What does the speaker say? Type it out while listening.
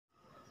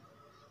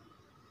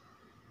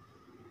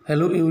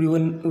Hello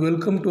everyone,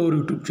 welcome to our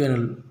YouTube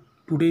channel.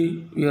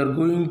 Today we are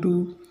going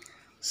to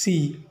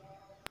see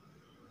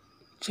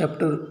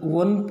chapter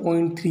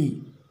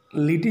 1.3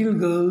 Little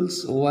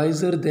Girls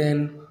Wiser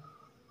Than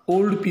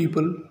Old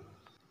People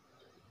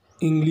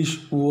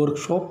English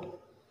Workshop.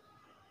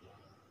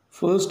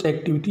 First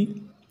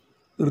activity,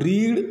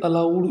 read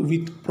aloud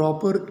with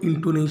proper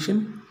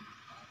intonation.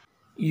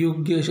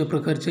 योग्य अशा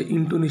प्रकारच्या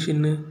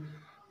इंटोनेशनने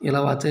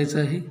याला वाचायचं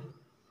आहे.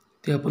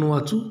 ते आपण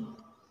वाचू.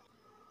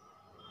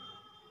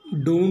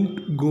 Don't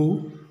go.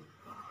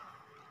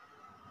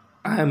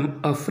 I am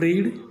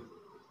afraid.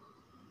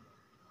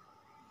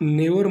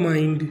 Never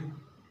mind.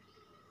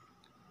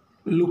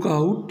 Look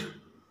out.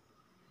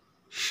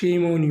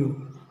 Shame on you.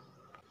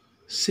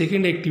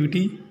 Second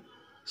activity,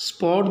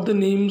 spot the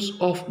names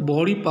of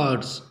body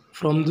parts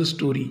from the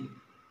story.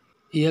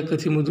 या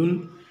कथेमधून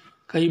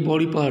काही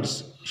बॉडी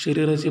पार्ट्स,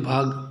 शरीराचे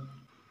भाग,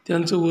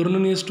 त्यांचं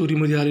वर्णन या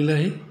स्टोरीमध्ये आलेलं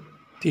आहे.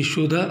 ते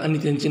शोधा आणि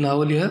त्यांची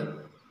नावं लिहा.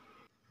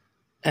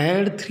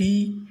 Add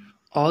 3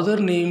 other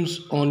names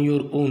on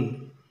your own.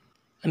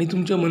 आणि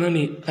तुमच्या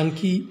मनाने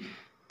आणखी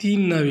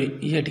 3 नावे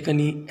या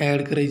ठिकाणी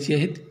ॲड करायची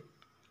आहेत.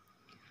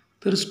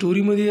 तर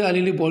स्टोरीमध्ये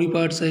आलेले बॉडी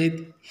पार्ट्स आहेत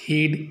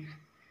हेड,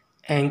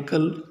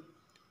 अँकल,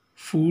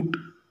 फूट,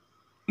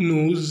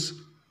 नोज,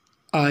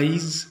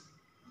 आईज,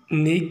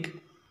 नेक.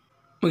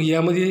 मग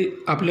यामध्ये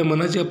आपल्या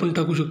मनाचे आपण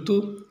टाकू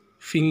शकतो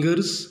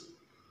फिंगर्स,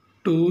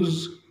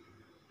 टोज,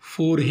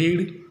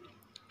 फोरहेड,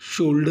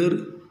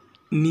 शोल्डर,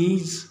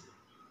 नीज.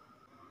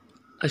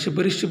 असे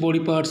बरेचसे बॉडी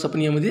पार्ट्स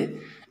आपण यामध्ये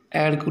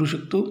ॲड करू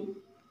शकतो.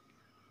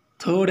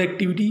 Third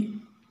activity,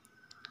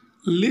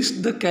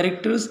 list the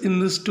characters in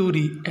the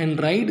story and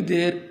write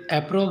there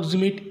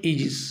approximate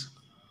edges.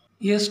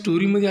 या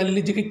स्टोरीमध्ये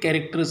आलेले जे काही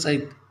कॅरेक्टर्स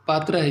आहेत,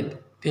 पात्र आहेत,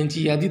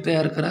 त्यांची यादी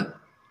तयार करा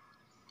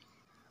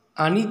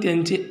आणि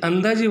त्यांचे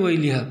अंदाजे वय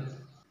लिहा.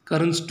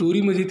 कारण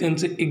स्टोरीमध्ये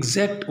त्यांचं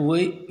एक्झॅक्ट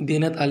वय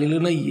देण्यात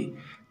आलेलं नाही आहे,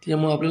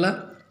 त्यामुळे आपल्याला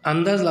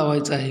अंदाज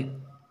लावायचा आहे.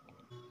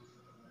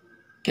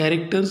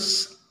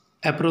 Characters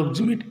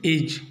approximate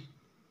age.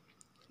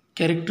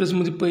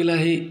 कॅरेक्टर्समध्ये पहिलं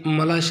आहे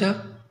मलाशा.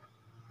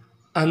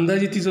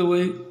 अंदाजे तिचं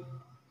वय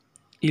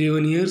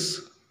 11 years.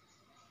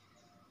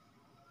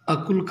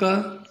 अकुल्का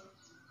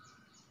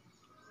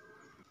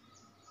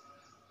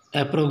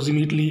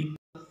approximately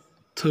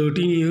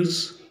 13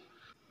 years.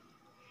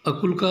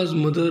 अकुल्काज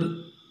mother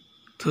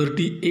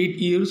 38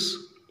 years.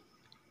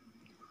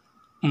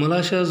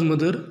 मलाशाज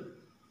mother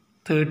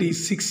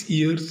 36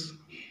 years.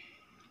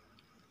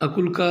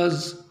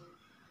 अकुल्काज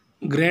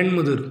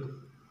grandmother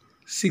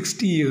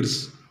 60 years.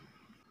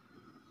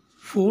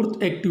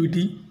 Fourth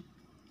activity,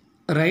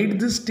 write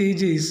the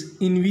stages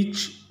in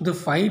which the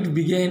fight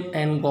began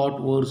and got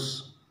worse.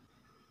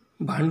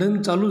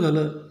 भांडण चालू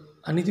झालं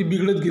आणि ते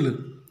बिघडत गेलं,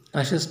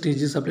 अशा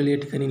स्टेजेस आपल्याला या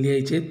ठिकाणी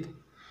लिहायचे आहेत.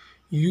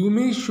 You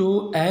may show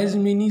as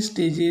many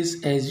stages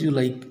as you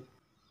like.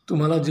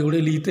 तुम्हाला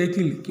जेवढे लिहिता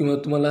येतील किंवा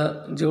तुम्हाला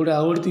जेवढे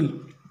आवडतील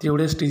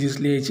तेवढ्या स्टेजेस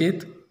लिहायचे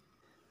आहेत.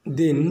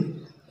 Then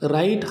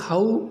right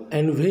how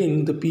and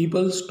when the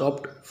people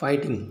stopped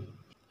fighting.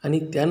 आणि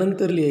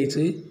त्यानंतर लिहायचं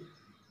आहे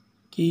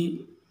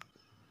की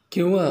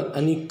केव्हा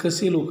आणि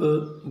कसे लोक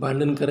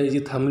भांडण करायचे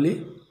थांबले.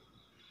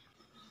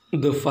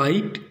 The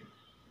fight.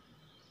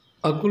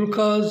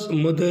 अकुल्काज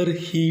mother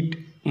hit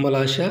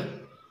मलाशा.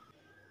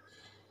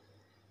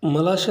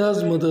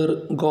 मलाशाज mother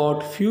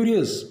got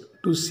furious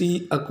to C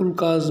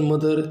अकुल्काज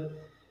mother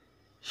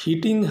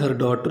heating her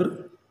daughter.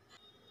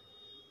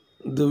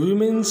 The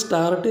women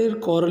started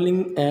quarreling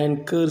and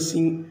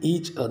cursing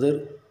each other.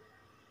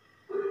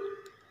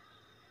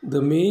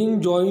 The men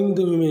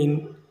joined the women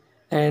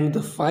and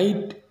the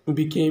fight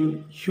became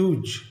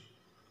huge.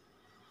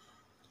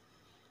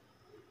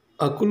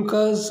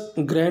 Akulka's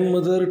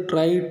grandmother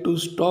tried to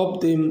stop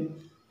them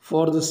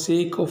for the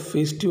sake of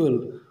festival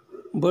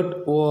but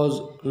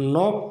was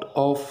knocked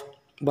off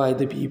by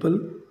the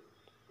people.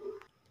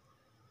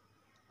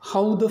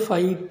 How the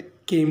fight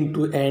came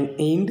to an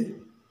end.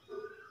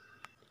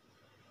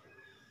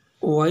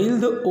 While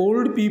the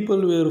old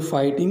people were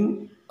fighting,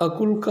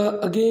 Akulka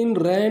again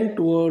ran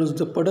towards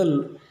the puddle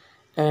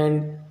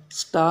and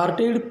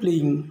started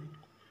playing.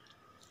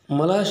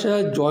 Malasha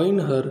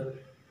joined her.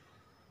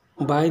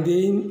 By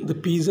then, the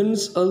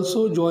peasants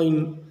also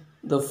joined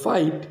the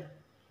fight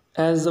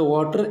as the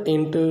water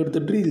entered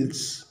the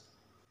drills.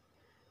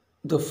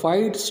 The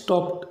fight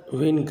stopped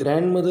when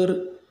grandmother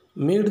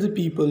made the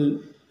people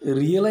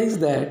realize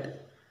that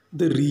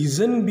the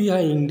reason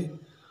behind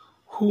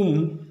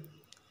whom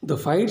the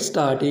fight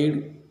started,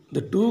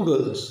 the two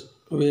girls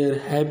were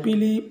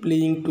happily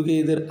playing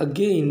together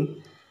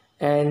again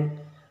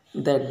and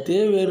that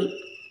they were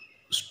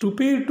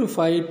stupid to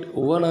fight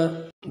one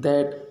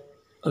that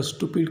a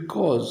stupid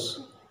cause.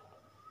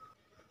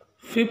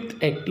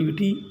 Fifth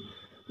activity,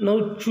 now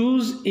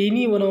choose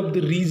any one of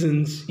the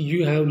reasons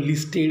you have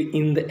listed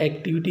in the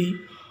activity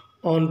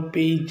on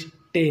page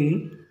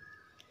 10.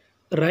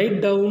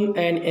 Write down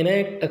and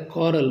enact a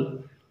choral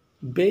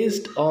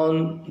based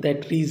on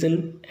that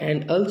reason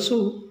and also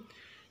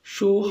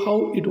show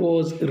how it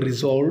was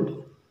resolved.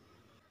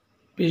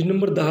 Page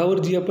number 10 वर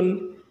जी आपण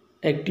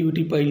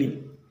activity पाहिली,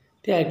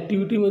 त्या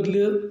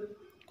ॲक्टिव्हिटीमधलं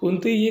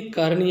कोणतंही एक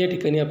कारण या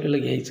ठिकाणी आपल्याला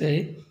घ्यायचं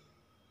आहे.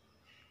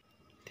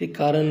 ते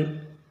कारण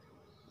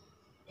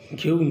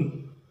घेऊन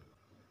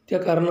त्या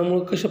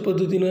कारणामुळं कशा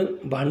पद्धतीनं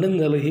भांडण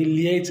झालं हे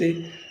लिहायचं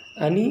आहे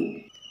आणि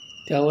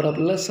त्यावर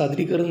आपल्याला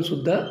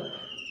सादरीकरणसुद्धा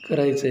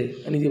करायचं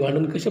आहे आणि ते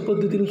भांडण कशा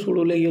पद्धतीने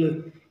सोडवलं गेलं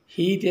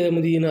हेही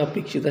त्यामध्ये येणं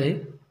अपेक्षित आहे.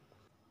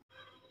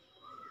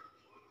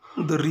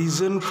 The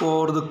reason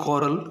for the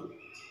quarrel.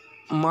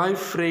 My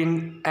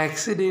friend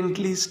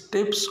accidentally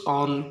steps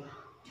on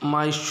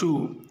my shoe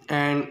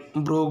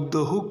and broke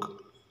the hook.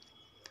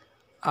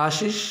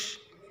 Ashish,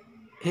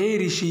 hey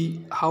Rishi,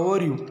 how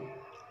are you?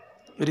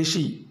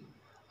 Rishi,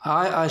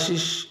 hi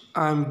Ashish,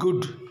 I'm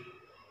good.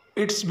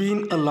 It's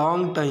been a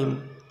long time.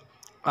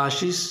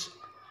 Ashish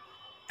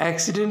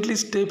accidentally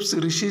steps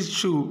Rishi's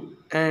shoe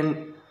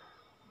and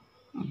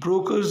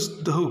brokers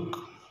the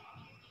hook.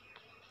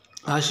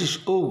 Ashish,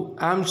 oh,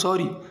 I'm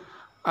sorry.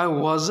 I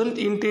wasn't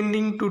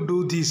intending to do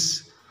this.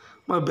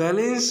 My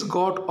balance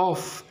got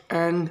off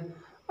and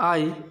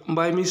I,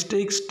 by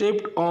mistake,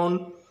 stepped on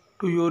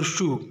to your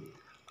shoe.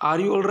 Are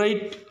you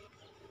alright?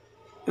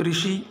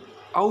 Rishi,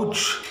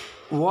 ouch.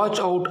 Watch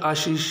out,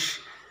 Ashish.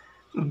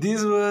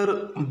 These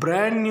were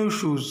brand new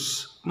shoes.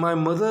 My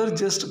mother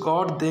just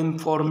got them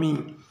for me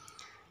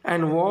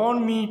and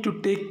warned me to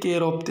take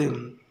care of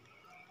them.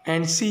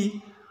 And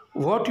see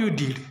what you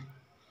did.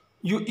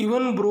 You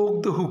even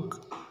broke the hook.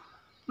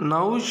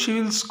 Now she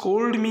will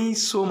scold me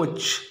so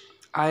much.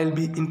 I'll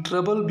be in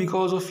trouble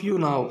because of you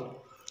now.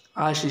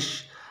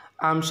 Ashish,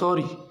 I'm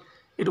sorry.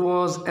 It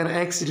was an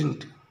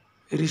accident.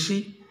 Rishi,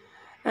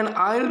 and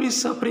I'll be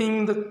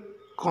suffering the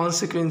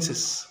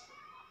consequences.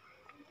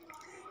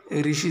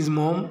 Rishi's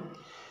mom,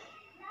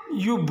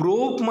 you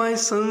broke my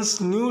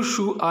son's new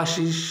shoe,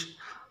 Ashish.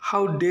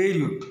 How dare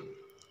you?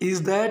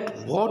 Is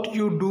that what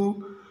you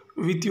do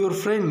with your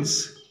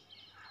friends?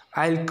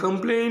 I'll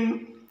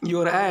complain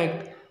your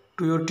act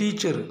to your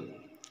teacher.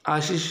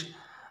 Ashish,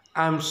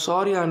 I'm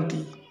sorry,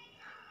 auntie.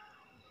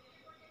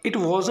 It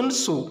wasn't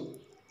so.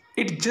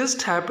 It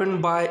just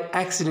happened by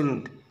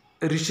accident.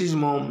 Rishi's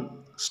mom,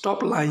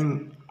 stop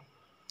lying.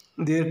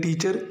 Their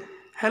teacher,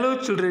 hello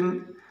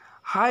children.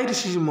 Hi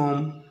Rishi's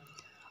mom.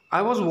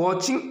 I was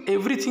watching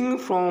everything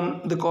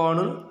from the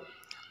corner.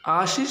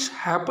 Ashish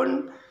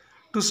happened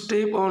to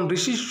step on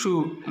Rishi's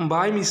shoe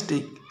by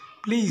mistake.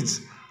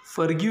 Please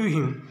forgive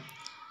him.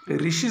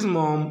 Rishi's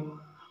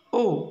mom,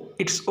 oh,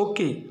 it's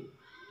okay.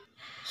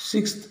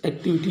 Sixth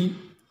activity,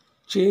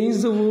 change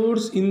the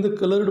words in the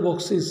colored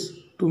boxes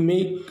to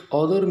make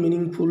other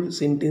meaningful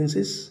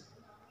sentences.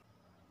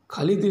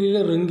 खाली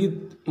दिलेल्या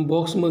रंगीत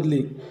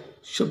बॉक्समधले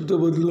शब्द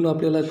बदलून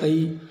आपल्याला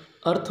काही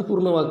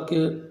अर्थपूर्ण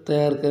वाक्य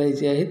तयार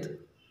करायचे आहेत.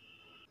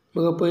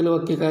 बघा पहिलं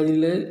वाक्य काय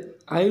दिलं आहे,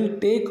 I will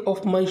take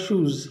off my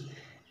shoes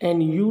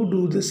and you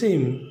do the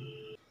same.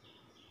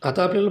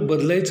 आता आपल्याला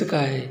बदलायचं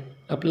काय आहे,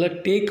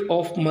 आपल्याला टेक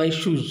ऑफ माय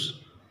शूज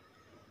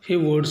हे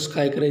वर्ड्स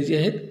काय करायचे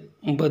आहेत,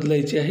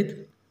 बदलायचे आहेत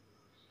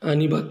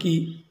आणि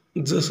बाकी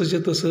जसंच्या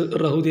तसं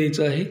राहू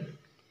द्यायचं आहे.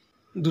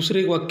 दुसरं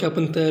एक वाक्य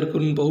आपण तयार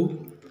करून पाहू,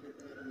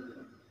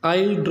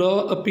 I will draw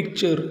a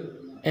picture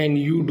and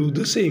you do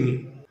the same.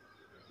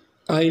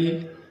 I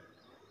will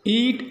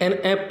eat and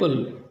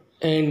Apple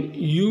and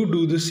you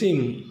do the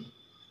same.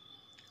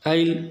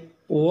 I will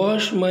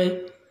wash my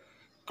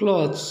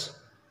clothes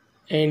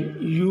and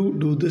you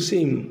do the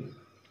same.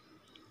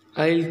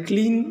 I will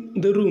clean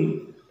the room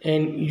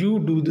and you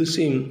do the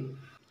same.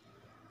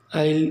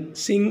 I will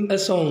sing a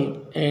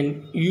song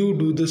and you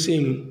do the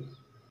same.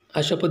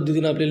 अशा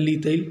पद्धतीनं आपल्याला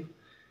लिहिता येईल.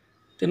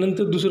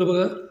 त्यानंतर दुसरं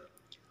बघा,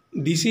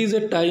 दिस is a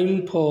time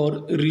for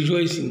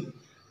rejoicing.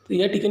 तर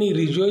या ठिकाणी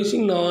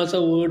रिजॉयसिंग नावाचा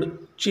वर्ड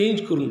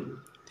चेंज करून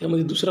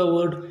त्यामध्ये दुसरा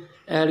वर्ड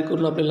ॲड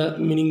करून आपल्याला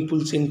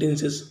मिनिंगफुल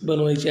सेंटेन्सेस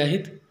बनवायचे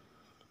आहेत.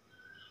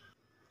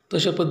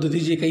 तशा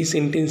पद्धतीचे काही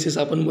सेंटेन्सेस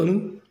आपण बनवू.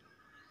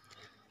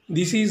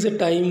 दिस is a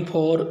time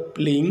for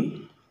playing.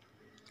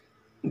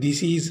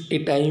 This is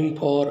a time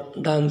for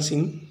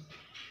dancing.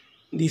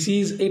 This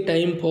is a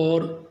time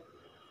for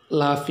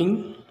laughing.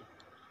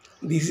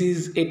 This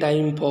is a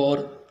time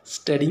for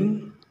studying.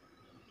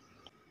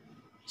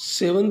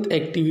 Seventh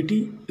activity,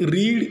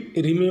 read,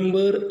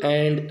 remember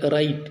and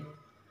write.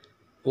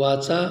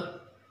 वाचा,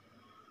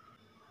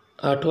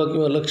 आठवा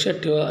किंवा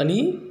लक्षात ठेवा आणि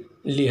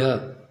लिहा.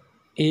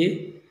 A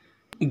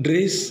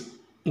dress,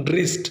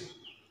 dressed.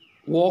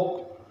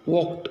 Walk,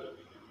 walked.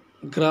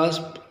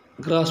 Grasp,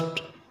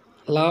 ग्रास्प्ड.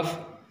 Laugh,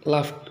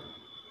 laughed.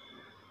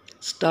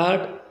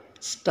 Start,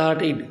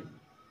 started.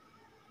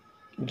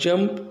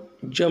 Jump,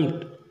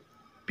 jumped.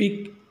 Pick,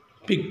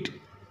 picked.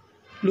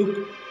 Look,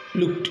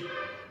 looked.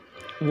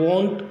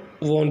 Want,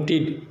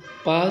 wanted.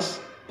 Pass,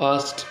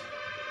 passed.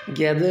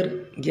 Gather,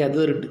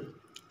 gathered.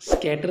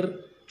 Scatter,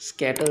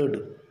 scattered.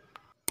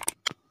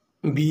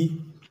 Be,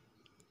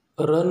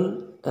 run,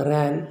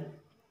 ran.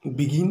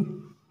 Begin,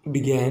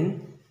 began.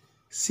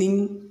 Sing,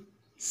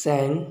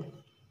 sang.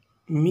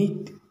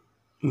 Meet,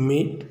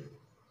 met.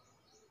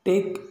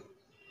 Take,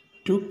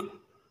 took.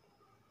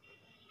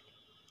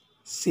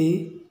 Say,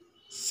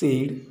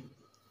 said.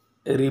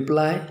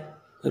 Reply,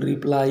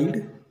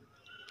 replied,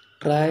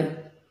 try,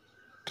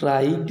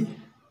 tried,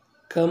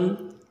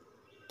 come,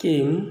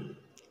 came,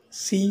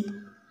 see,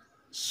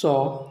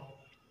 saw,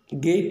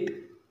 get,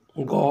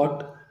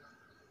 got,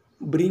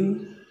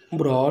 bring,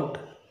 brought,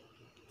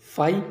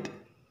 fight,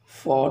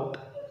 fought,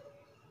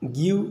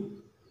 give,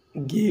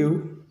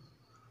 gave,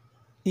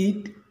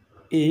 eat,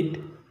 ate.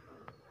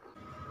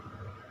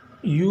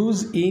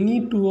 Use any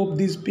two of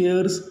these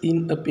pairs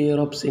in a pair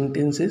of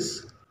sentences.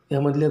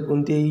 यामधल्या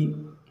कोणत्याही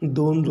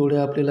दोन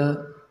जोड्या आपल्याला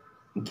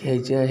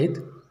घ्यायच्या आहेत.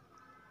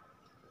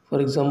 For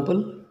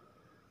example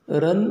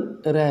run,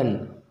 ran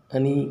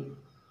आणि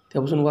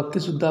त्यापासून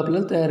वाक्यसुद्धा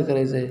आपल्याला तयार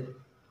करायचं आहे.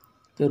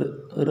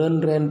 तर रन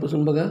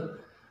रॅनपासून बघा,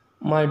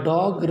 माय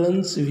dog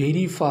runs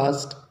very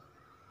fast,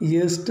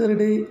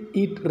 yesterday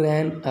it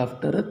ran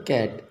after a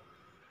cat.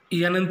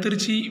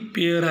 यानंतरची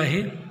pair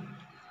आहे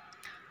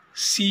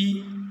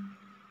सी,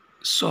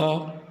 सॉ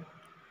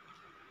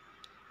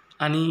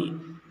आणि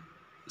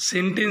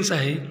सेंटेन्स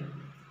आहे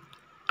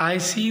I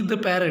see the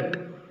parrot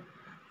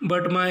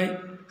but my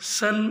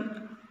son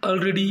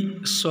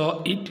already सॉ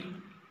इट.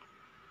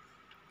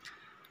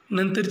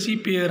 नंतरची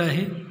पेअर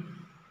आहे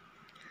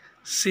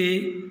से,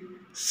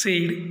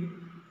 sed.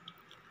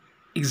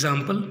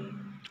 Example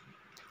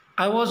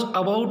I was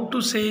about to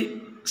say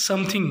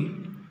something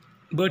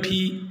but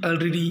he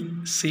already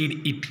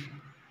sed it.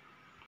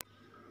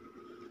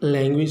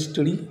 Language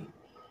study.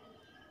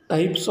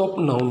 Types of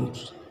nouns.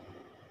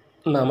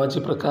 नामाचे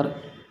प्रकार.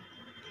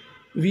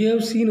 We have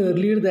seen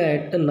earlier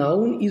that a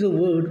noun is a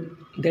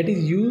word that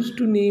is use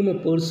to name a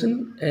person,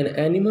 an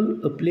animal,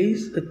 a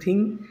place, a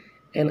thing,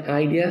 an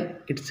idea,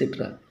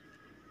 etcetera.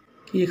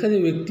 की एखाद्या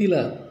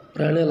व्यक्तीला,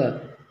 प्राण्याला,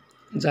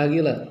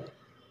 जागेला,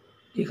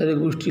 एखाद्या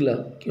गोष्टीला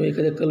किंवा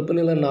एखाद्या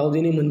कल्पनेला नाव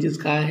देणे म्हणजेच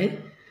काय आहे?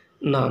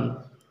 नाम.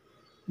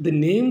 The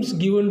names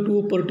given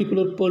to a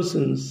particular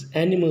persons,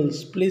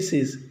 animals,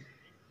 places,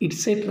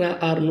 etc.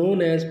 are known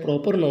as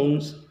proper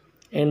nouns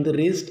and the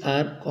rest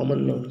are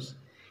common nouns.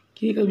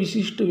 की एका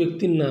विशिष्ट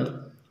व्यक्तींना,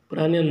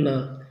 प्राण्यांना,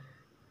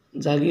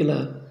 जागेला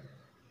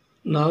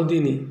नाव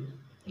देणे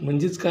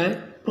म्हणजेच काय?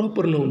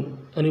 Proper noun.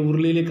 आणि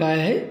उरलेले काय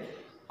आहे?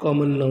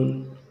 Common noun.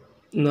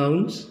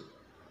 Nouns,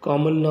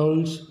 common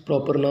nouns,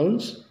 proper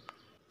nouns.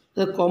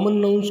 तर कॉमन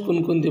नाउन्स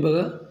कोणकोणते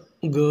बघा,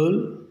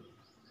 girl,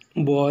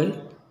 boy,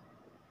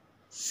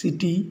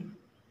 city,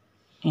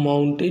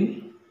 mountain,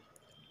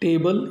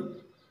 table,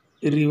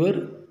 river,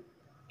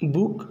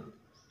 book,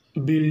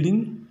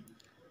 building,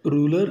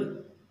 ruler,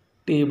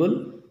 table,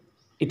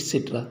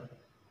 etcetera.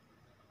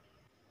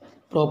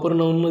 Proper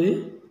नाऊनमध्ये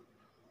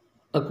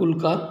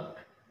अकुलका,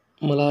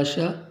 मला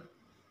आशा,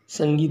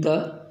 संगीता,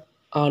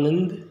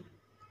 आनंद,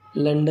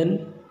 London,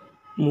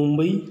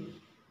 Mumbai,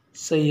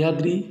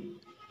 Sahyadri,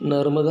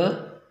 Narmada,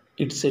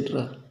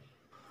 etcetera.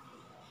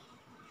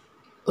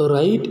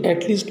 Right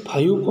at least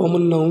 5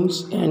 common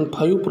nouns and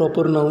 5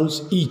 proper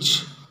nouns each.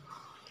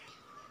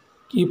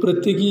 की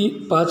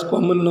प्रत्येकी 5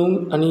 common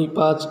noun आणि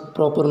 5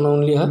 proper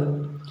noun लिहा.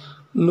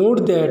 Note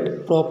that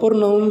proper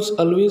nouns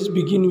always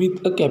begin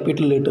with a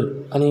capital letter.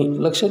 आणि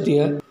लक्षात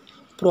घ्या,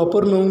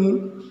 proper noun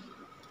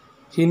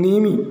हे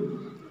नेहमी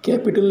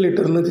कॅपिटल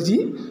लेटरनं त्याची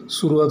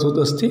सुरुवात होत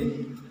असते.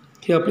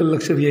 हे आपल्याला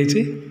लक्षात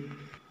घ्यायचे.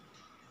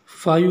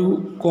 5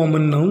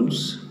 common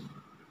nouns: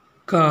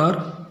 car,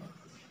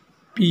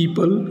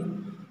 people,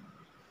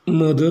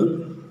 mother,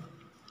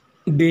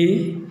 day,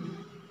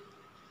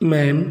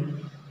 man.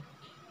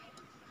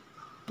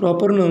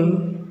 Proper noun: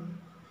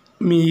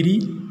 Mary,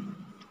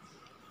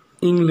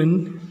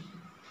 England,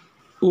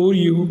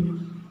 Oreo,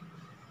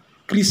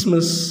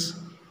 Christmas,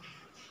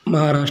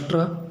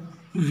 Maharashtra.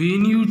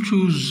 When you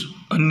choose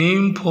a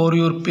name for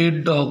your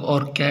pet dog or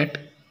cat,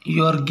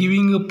 you are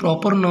giving a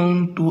proper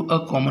noun to a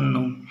common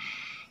noun.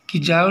 की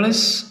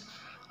ज्यावेळेस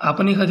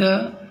आपण एखाद्या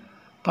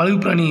पाळीव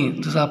प्राणी,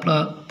 जसं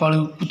आपला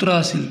पाळीव कुत्रा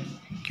असेल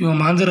किंवा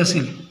मांजर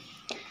असेल,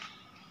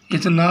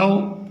 याचं नाव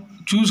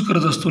चूज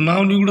करत असतो,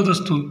 नाव निवडत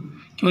असतो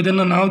किंवा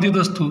त्यांना नाव देत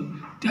असतो,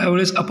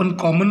 त्यावेळेस आपण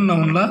कॉमन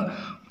नाऊनला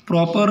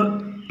प्रॉपर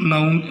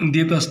नाऊन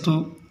देत असतो.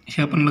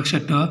 हे आपण लक्षात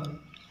ठेवा.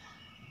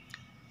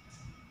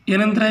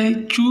 यानंतर आहे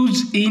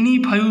choose any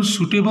 5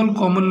 suitable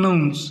common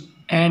nouns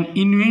and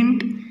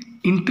invent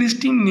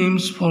interesting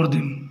names for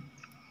them.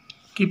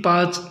 की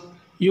 5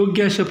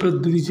 योग्य अशा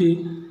पद्धतीचे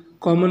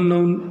कॉमन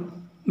नाऊन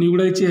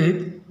निवडायचे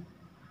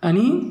आहेत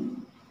आणि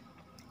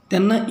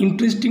त्यांना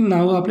इंटरेस्टिंग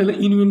नावं आपल्याला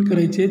इन्व्हेंट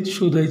करायचे आहेत,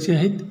 शोधायचे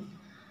आहेत.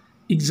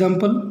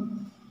 Example: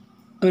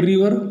 a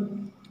river,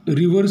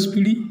 river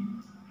speedy.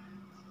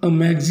 A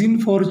magazine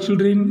for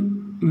children,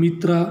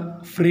 मित्रा,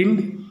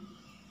 फ्रेंड.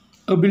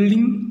 अ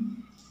बिल्डिंग,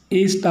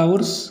 एस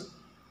टावर्स.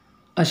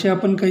 असे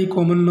आपण काही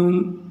कॉमन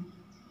नाऊन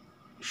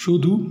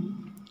शोधू,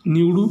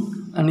 निवडू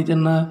आणि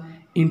त्यांना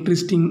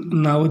इंटरेस्टिंग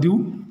नावं देऊ.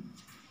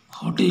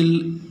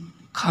 हॉटेल,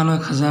 खाना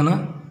खजाना.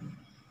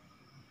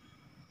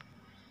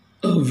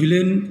 A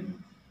villain,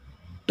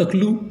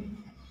 Taklu.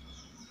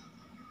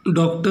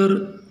 Doctor,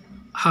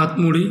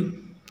 हातमोडे.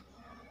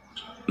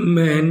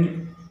 Man,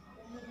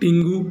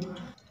 Tingu.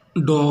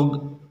 Dog,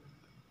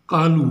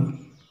 Kalu.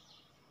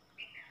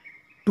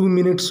 2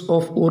 minutes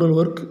of oral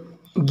work.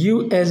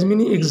 Give as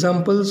many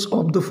examples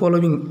of the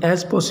following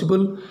as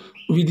possible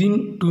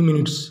within 2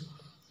 minutes.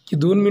 की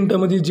 2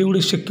 मिनिटामध्ये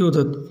जेवढे शक्य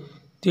होतात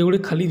तेवढे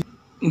खाली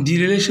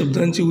दिलेल्या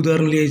शब्दांची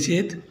उदाहरण लिहायची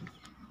आहेत.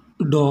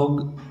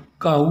 डॉग,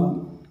 काऊ,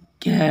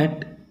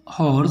 cat,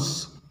 horse,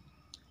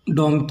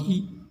 donkey,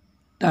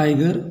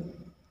 tiger,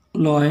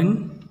 lion,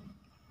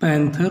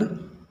 panther,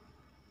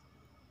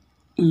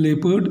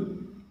 leopard,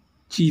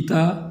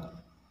 चीता,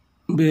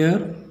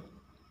 bare,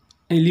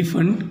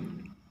 elephant,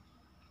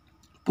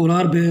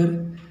 polar bear,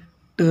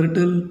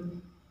 turtle,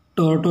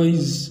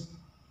 tortoise,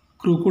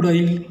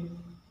 crocodile,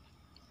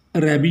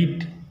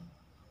 rabbit,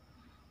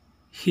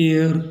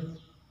 hare,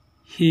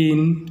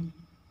 hen,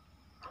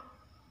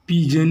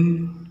 pigeon,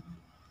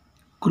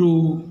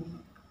 crow,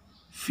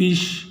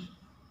 fish,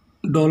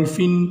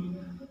 dolphin,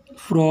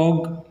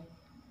 frog,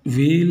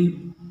 whale,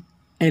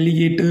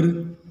 alligator,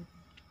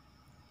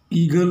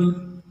 eagle,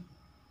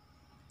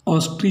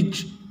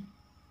 ostrich,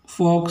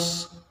 fox,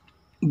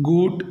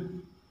 goat,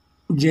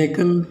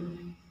 jackal,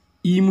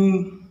 emu,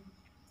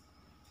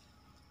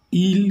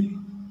 eel,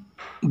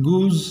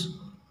 goose,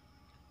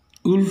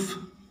 wolf,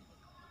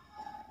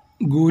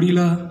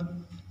 gorilla,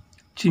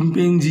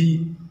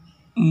 chimpanzee,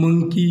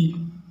 monkey,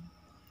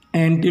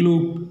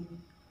 antelope,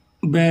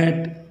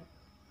 bat,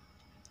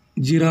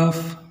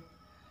 giraffe,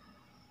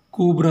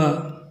 cobra,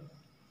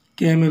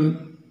 camel,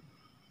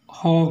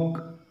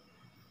 hawk,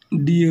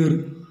 deer,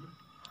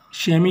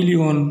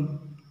 chameleon,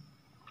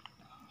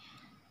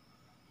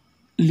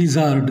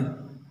 lizard,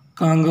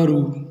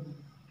 kangaroo,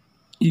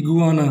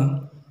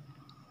 iguana,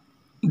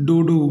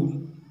 dodo,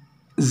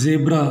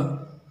 zebra,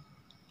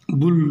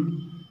 bull,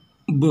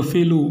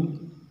 buffalo,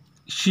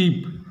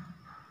 sheep,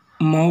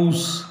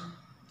 mouse,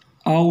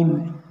 owl,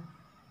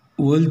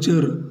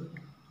 vulture,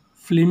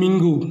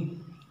 flamingo,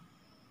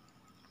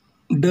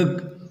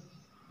 duck,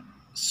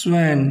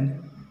 swan,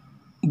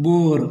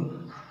 boar,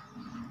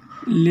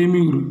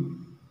 lemur,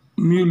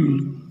 mule,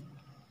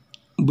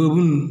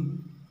 baboon,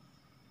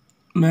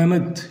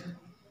 mammoth,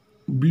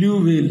 blue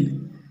whale,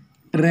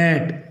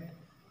 rat,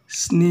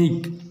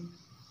 snake,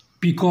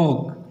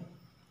 peacock,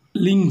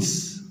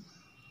 lynx,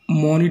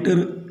 monitor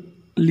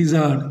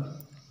lizard,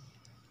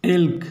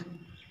 elk,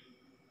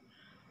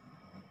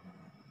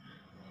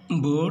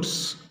 birds,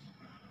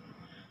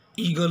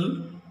 eagle,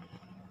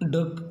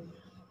 duck,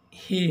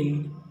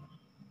 hen,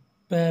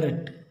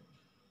 parrot,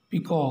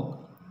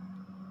 peacock,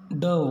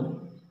 dove,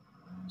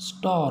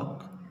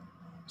 stork,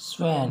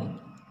 swan,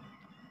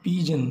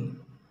 pigeon,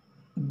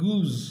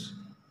 goose,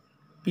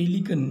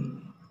 pelican,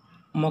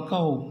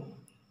 macaw,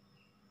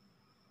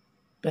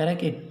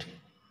 parakeet,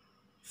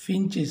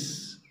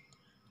 finches,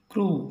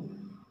 crow,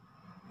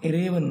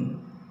 raven,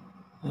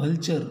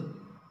 vulture,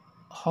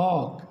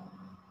 hawk,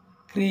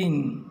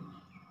 crane,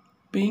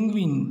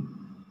 penguin,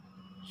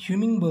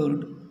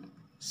 hummingbird,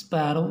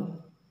 sparrow,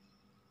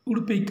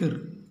 woodpecker,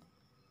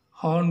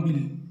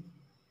 hornbill,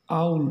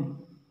 owl,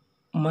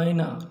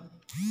 myna,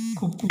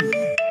 cuckoo,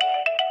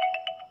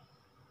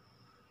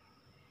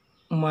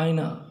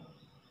 myna,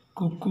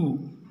 cuckoo,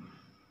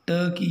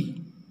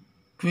 turkey,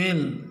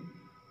 quail,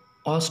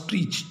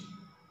 ostrich,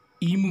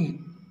 emu,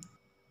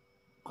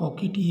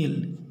 cockatiel,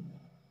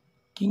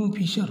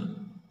 kingfisher,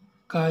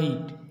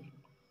 kite,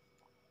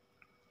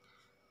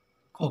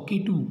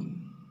 cockatoo,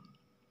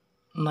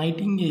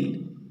 nightingale,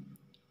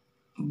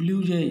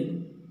 blue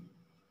jay,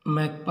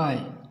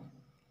 magpie,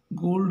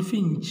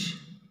 goldfinch,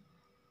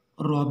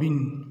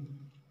 robin,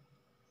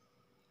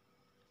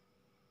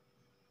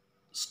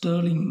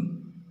 sterling,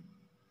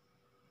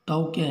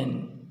 toucan,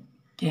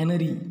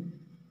 canary,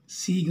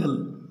 seagull,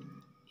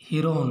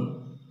 heron,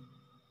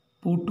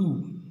 potu,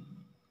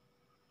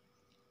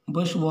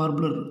 bush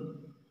warbler,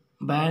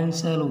 band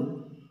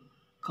swallow,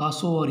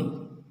 cassowary,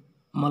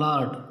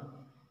 mallard,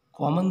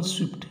 common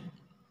swift,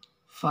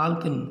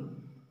 falcon,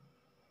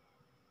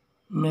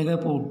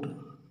 megapode,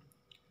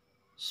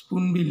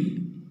 spoonbill,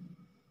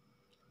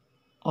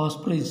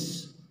 ospreys,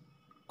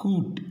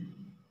 coot,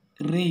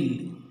 rail,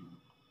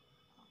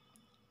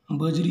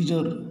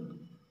 budgerigar,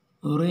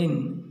 wren,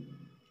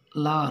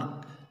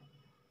 lark,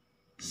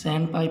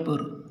 sandpiper,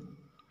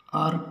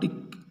 arctic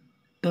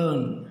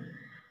tern,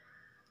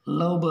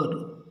 lovebird,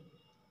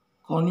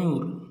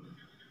 conure.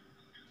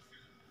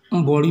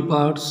 Body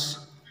parts: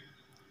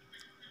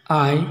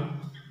 eye,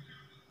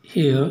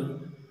 hair,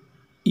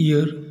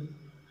 ear,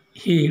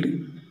 head,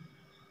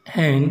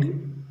 hand,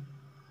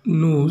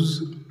 nose,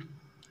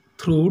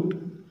 throat,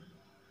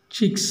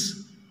 cheeks,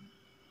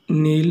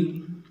 nail,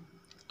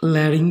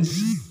 larynx,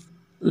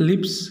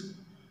 lips,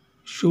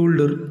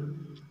 shoulder,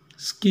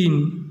 skin,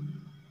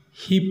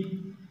 hip,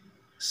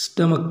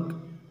 stomach,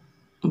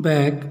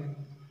 back,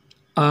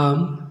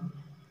 arm,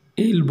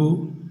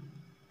 elbow,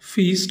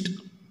 fist,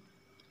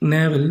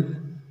 navel,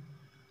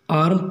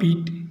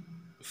 armpit,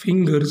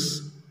 fingers,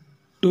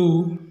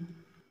 toe,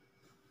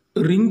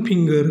 ring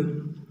finger,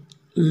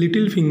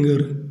 little finger,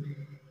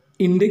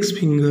 index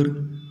finger,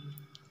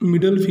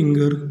 middle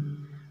finger,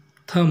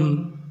 thumb,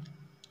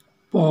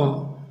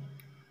 paw,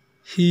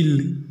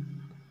 heel,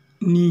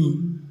 knee,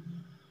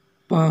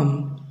 palm,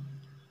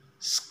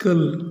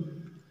 skull,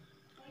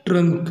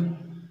 trunk,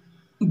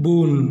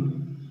 bone,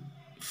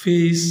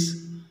 face,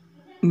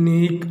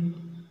 neck,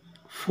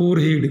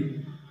 forehead,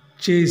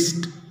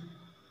 chest,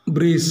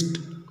 breast,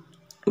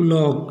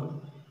 lock,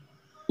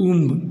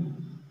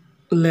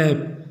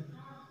 lap,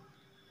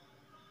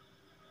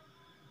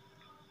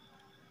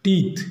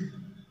 teeth,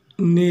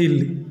 नेल,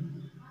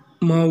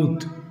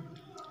 mouth,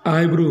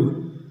 eyebrow,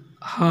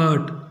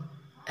 heart,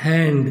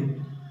 hand,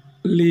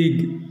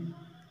 leg,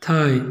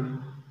 थाय,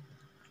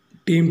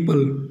 temple,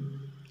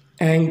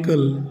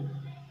 uncle,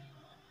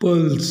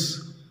 pulse,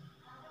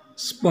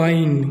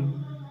 spine,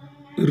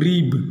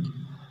 rib,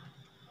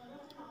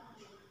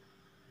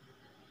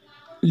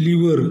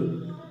 liver,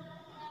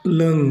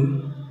 lung,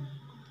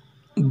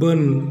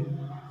 बन,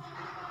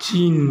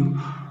 चीन,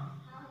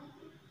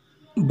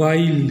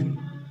 बाईल,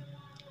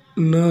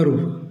 nerve,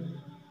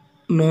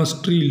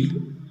 nostril,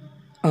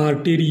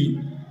 artery,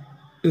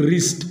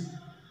 wrist,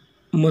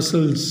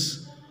 muscles,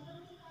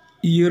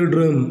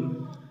 इयरड्रम,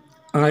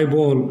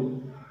 eyeball,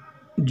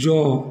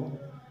 जॉ,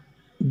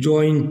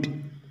 joint,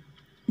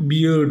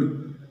 beard,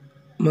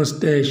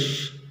 मस्टॅश,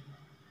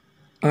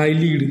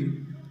 आयलिड,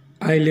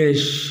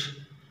 आयलॅश,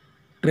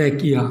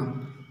 trachea.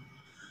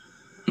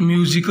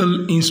 Musical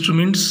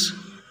instruments: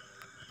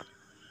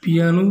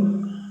 piano,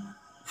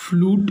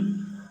 flute,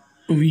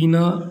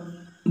 वीणा,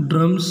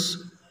 drums,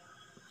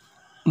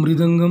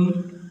 mridangam,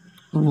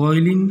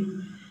 violin,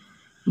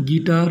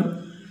 guitar,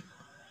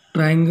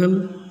 triangle,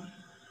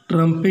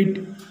 trumpet,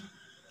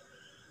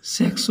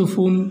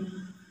 saxophone,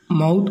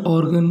 mouth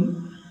organ,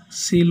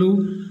 Cello,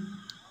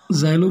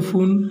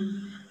 xylophone,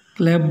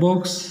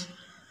 क्लॅपबॉक्स,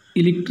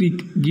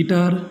 electric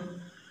guitar,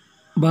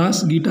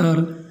 बास guitar,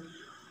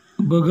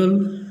 बगल,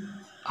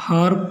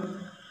 harp,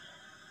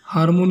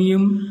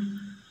 harmonium,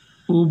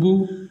 ओबो,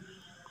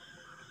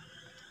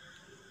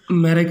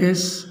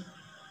 मॅरॅकॅस,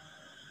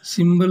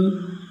 symbol,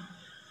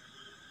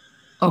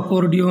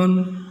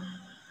 अकॉर्डियॉन,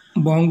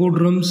 बॉंगो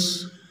drums,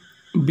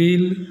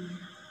 bell,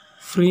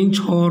 French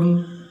horn,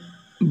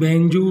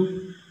 banjo,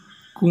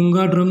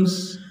 कोंगा drums,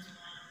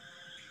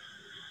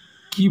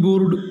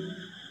 keyboard,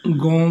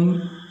 गॉंग,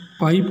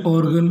 pipe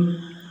organ,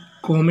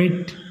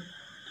 comet,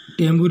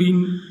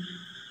 टॅम्बुरिन,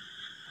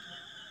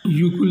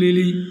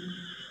 युकुलेली,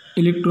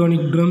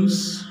 electronic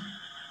drums,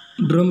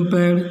 drum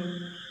pad,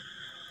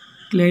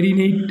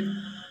 क्लॅरिनेट,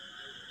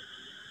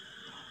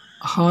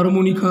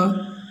 harmonica,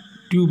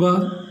 tuba,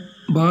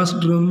 बास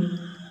drum,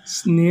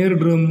 स्नेअर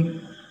drum,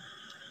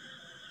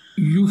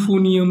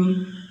 युफोनियम,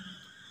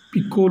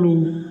 Piccolo,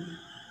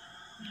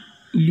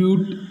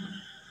 lewd,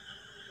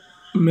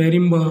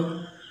 मॅरिंबा,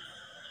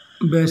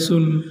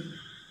 बॅसून,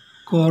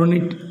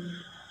 Cornet,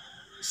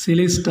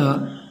 Celesta,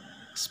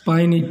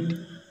 स्पायनेट,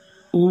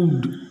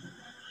 ओud,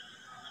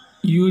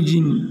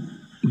 Eugene,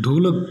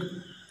 ढोलक,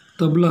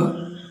 तबला,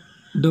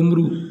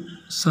 डमरू,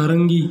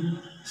 सारंगी,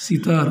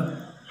 सितार,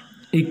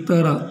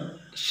 एकतारा,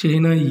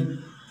 शहनाई,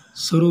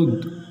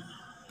 sarod,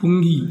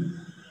 पुंगी,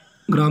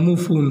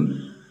 gramophone,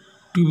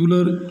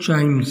 tubular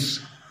Chimes.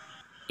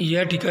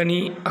 या ठिकाणी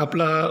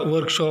आपला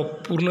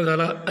workshop पूर्ण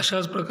झाला.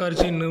 अशाच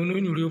प्रकारचे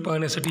नवनवीन व्हिडिओ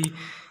पाहण्यासाठी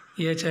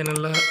या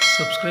चॅनलला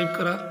सबस्क्राईब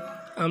करा.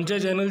 आमच्या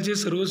चॅनलचे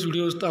सर्वच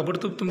व्हिडिओज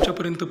ताबडतोब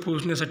तुमच्यापर्यंत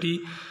पोहोचण्यासाठी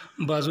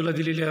बाजूला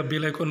दिलेल्या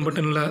बेल आयकॉन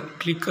बटनला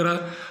क्लिक करा.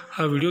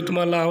 हा व्हिडिओ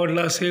तुम्हाला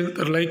आवडला असेल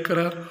तर लाईक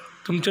करा.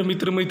 तुमच्या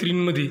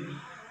मित्रमैत्रिणींमध्ये,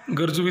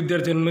 गरजू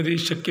विद्यार्थ्यांमध्ये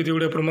शक्य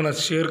तेवढ्या प्रमाणात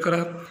शेअर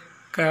करा.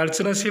 काय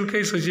अडचण असेल,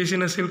 काही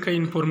सजेशन असेल, काही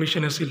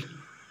इन्फॉर्मेशन असेल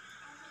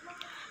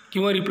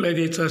किंवा रिप्लाय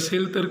द्यायचा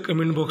असेल तर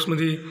कमेंट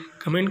बॉक्समध्ये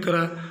कमेंट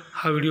करा.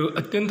 हा व्हिडिओ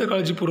अत्यंत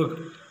काळजीपूर्वक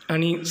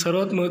आणि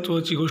सर्वात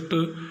महत्त्वाची गोष्ट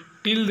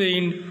टिल द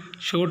एंड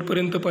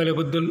शेवटपर्यंत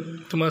पाहिल्याबद्दल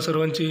तुम्हा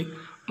सर्वांचे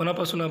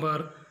मनापासून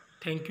आभार.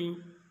 थँक्यू.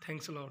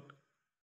 Thanks a lot.